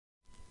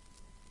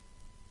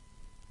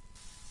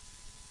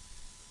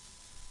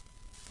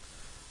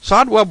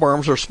Sod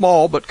webworms are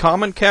small but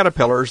common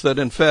caterpillars that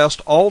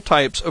infest all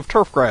types of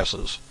turf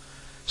grasses.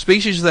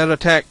 Species that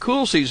attack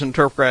cool season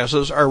turf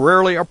grasses are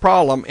rarely a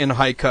problem in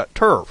high-cut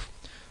turf.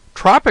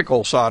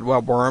 Tropical sod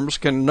webworms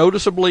can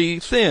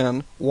noticeably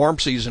thin warm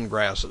season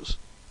grasses.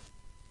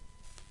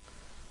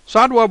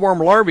 Sod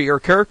webworm larvae are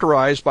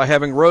characterized by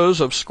having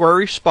rows of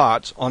squarish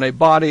spots on a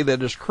body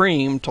that is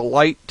cream to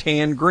light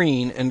tan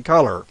green in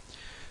color.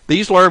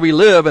 These larvae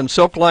live in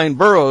silk-lined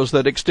burrows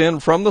that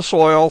extend from the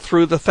soil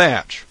through the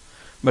thatch.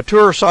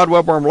 Mature sod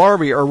webworm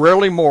larvae are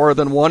rarely more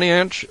than 1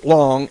 inch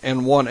long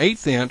and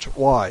 1/8 inch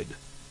wide.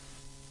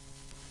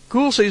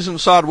 Cool season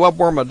sod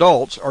webworm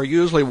adults are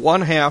usually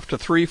 1/2 to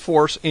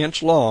 3/4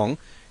 inch long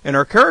and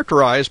are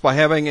characterized by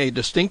having a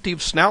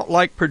distinctive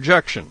snout-like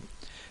projection,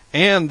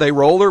 and they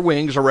roll their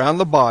wings around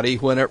the body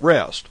when at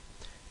rest.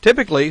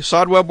 Typically,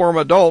 sod webworm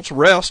adults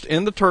rest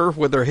in the turf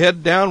with their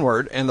head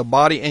downward and the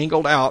body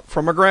angled out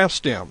from a grass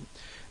stem.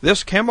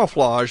 This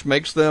camouflage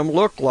makes them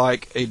look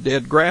like a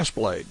dead grass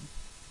blade.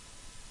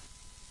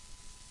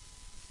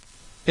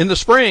 In the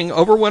spring,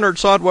 overwintered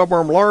sod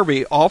webworm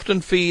larvae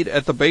often feed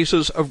at the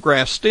bases of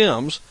grass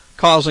stems,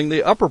 causing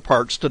the upper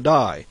parts to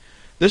die.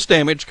 This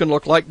damage can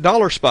look like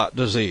dollar spot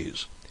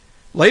disease.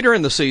 Later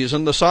in the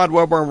season, the sod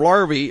webworm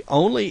larvae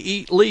only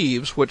eat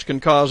leaves, which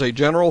can cause a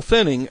general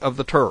thinning of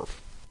the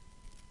turf.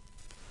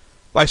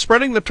 By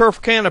spreading the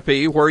turf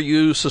canopy where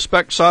you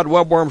suspect sod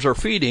webworms are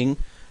feeding,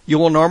 you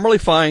will normally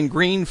find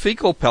green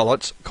fecal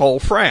pellets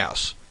called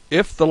frass,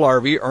 if the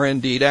larvae are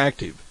indeed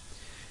active.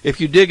 If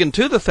you dig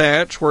into the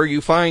thatch where you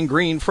find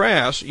green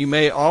frass, you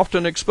may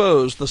often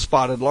expose the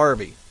spotted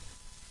larvae.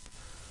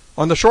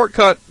 On the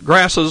shortcut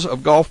grasses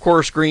of golf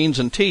course greens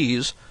and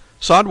tees,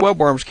 sod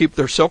webworms keep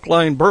their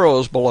silk-lined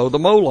burrows below the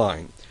mow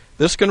line.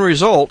 This can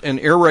result in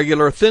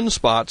irregular thin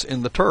spots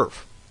in the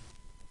turf.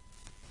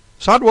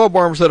 Sod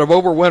webworms that have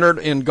overwintered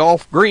in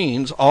golf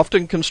greens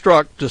often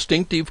construct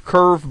distinctive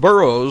curved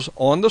burrows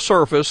on the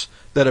surface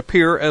that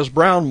appear as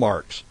brown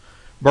marks.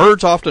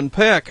 Birds often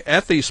peck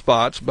at these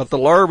spots, but the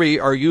larvae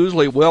are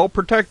usually well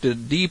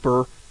protected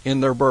deeper in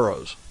their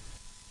burrows.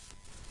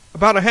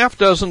 About a half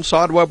dozen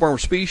sod webworm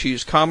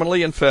species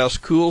commonly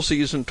infest cool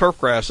season turf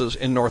grasses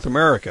in North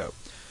America.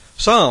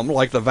 Some,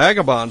 like the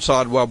vagabond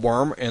sod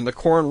webworm and the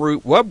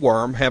cornroot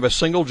webworm, have a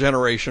single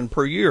generation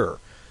per year,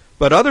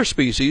 but other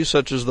species,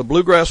 such as the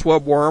bluegrass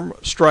webworm,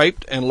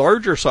 striped, and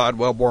larger sod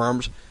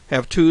webworms,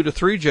 have 2 to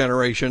 3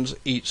 generations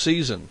each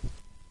season.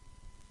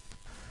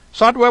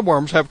 Sod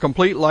webworms have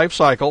complete life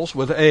cycles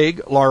with egg,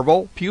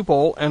 larval,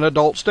 pupal, and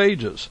adult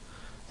stages.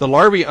 The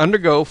larvae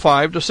undergo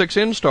 5 to 6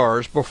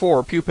 instars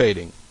before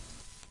pupating.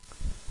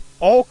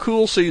 All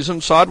cool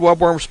season sod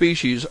webworm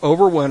species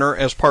overwinter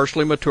as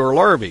partially mature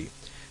larvae.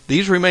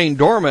 These remain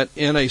dormant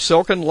in a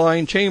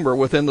silken-lined chamber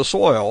within the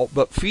soil,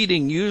 but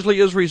feeding usually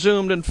is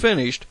resumed and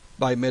finished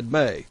by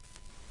mid-May.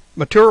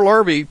 Mature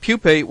larvae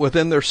pupate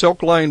within their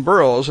silk-lined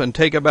burrows and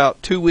take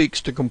about 2 weeks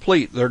to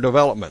complete their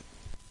development.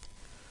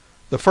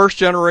 The first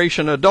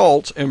generation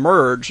adults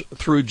emerge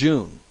through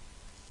June.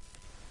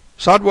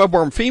 Sod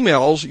webworm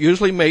females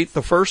usually mate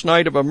the first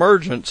night of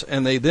emergence,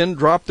 and they then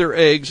drop their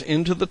eggs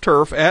into the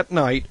turf at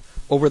night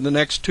over the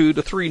next 2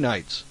 to 3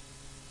 nights.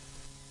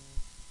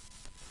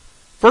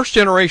 First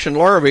generation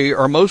larvae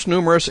are most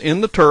numerous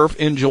in the turf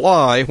in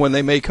July, when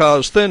they may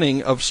cause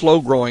thinning of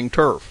slow-growing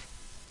turf.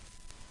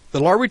 The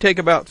larvae take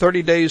about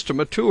 30 days to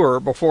mature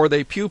before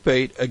they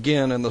pupate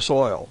again in the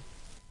soil.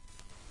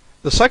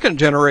 The second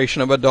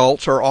generation of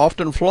adults are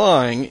often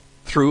flying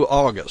through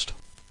August.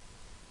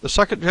 The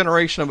second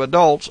generation of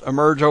adults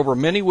emerge over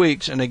many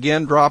weeks and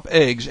again drop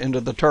eggs into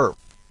the turf.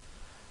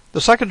 The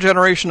second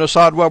generation of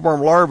sod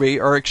webworm larvae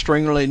are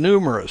extremely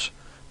numerous,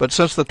 but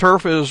since the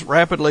turf is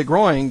rapidly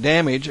growing,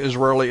 damage is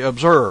rarely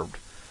observed.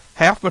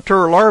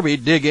 Half-mature larvae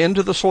dig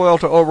into the soil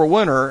to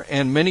overwinter,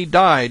 and many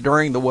die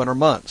during the winter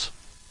months.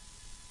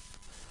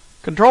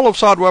 Control of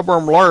sod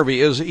webworm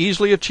larvae is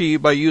easily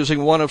achieved by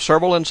using one of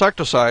several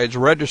insecticides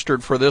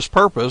registered for this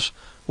purpose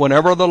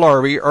whenever the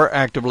larvae are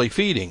actively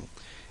feeding.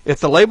 If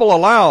the label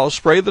allows,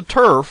 spray the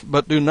turf,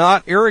 but do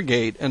not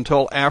irrigate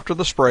until after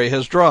the spray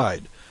has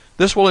dried.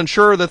 This will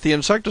ensure that the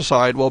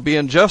insecticide will be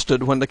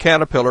ingested when the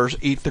caterpillars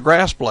eat the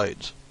grass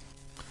blades.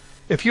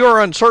 If you are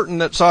uncertain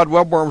that sod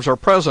webworms are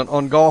present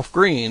on golf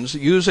greens,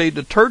 use a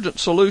detergent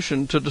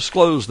solution to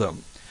disclose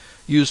them.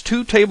 Use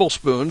 2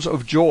 tablespoons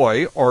of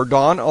Joy or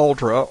Dawn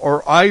Ultra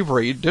or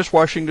Ivory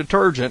dishwashing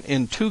detergent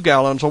in 2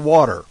 gallons of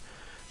water.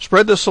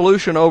 Spread the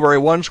solution over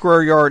a 1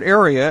 square yard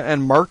area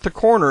and mark the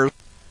corners.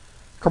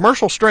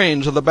 Commercial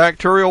strains of the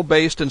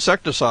bacterial-based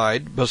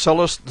insecticide,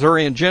 Bacillus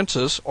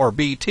thuringiensis or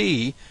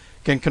BT,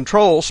 can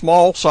control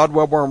small sod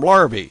webworm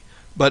larvae,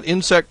 but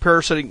insect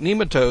parasitic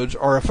nematodes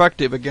are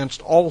effective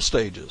against all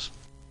stages.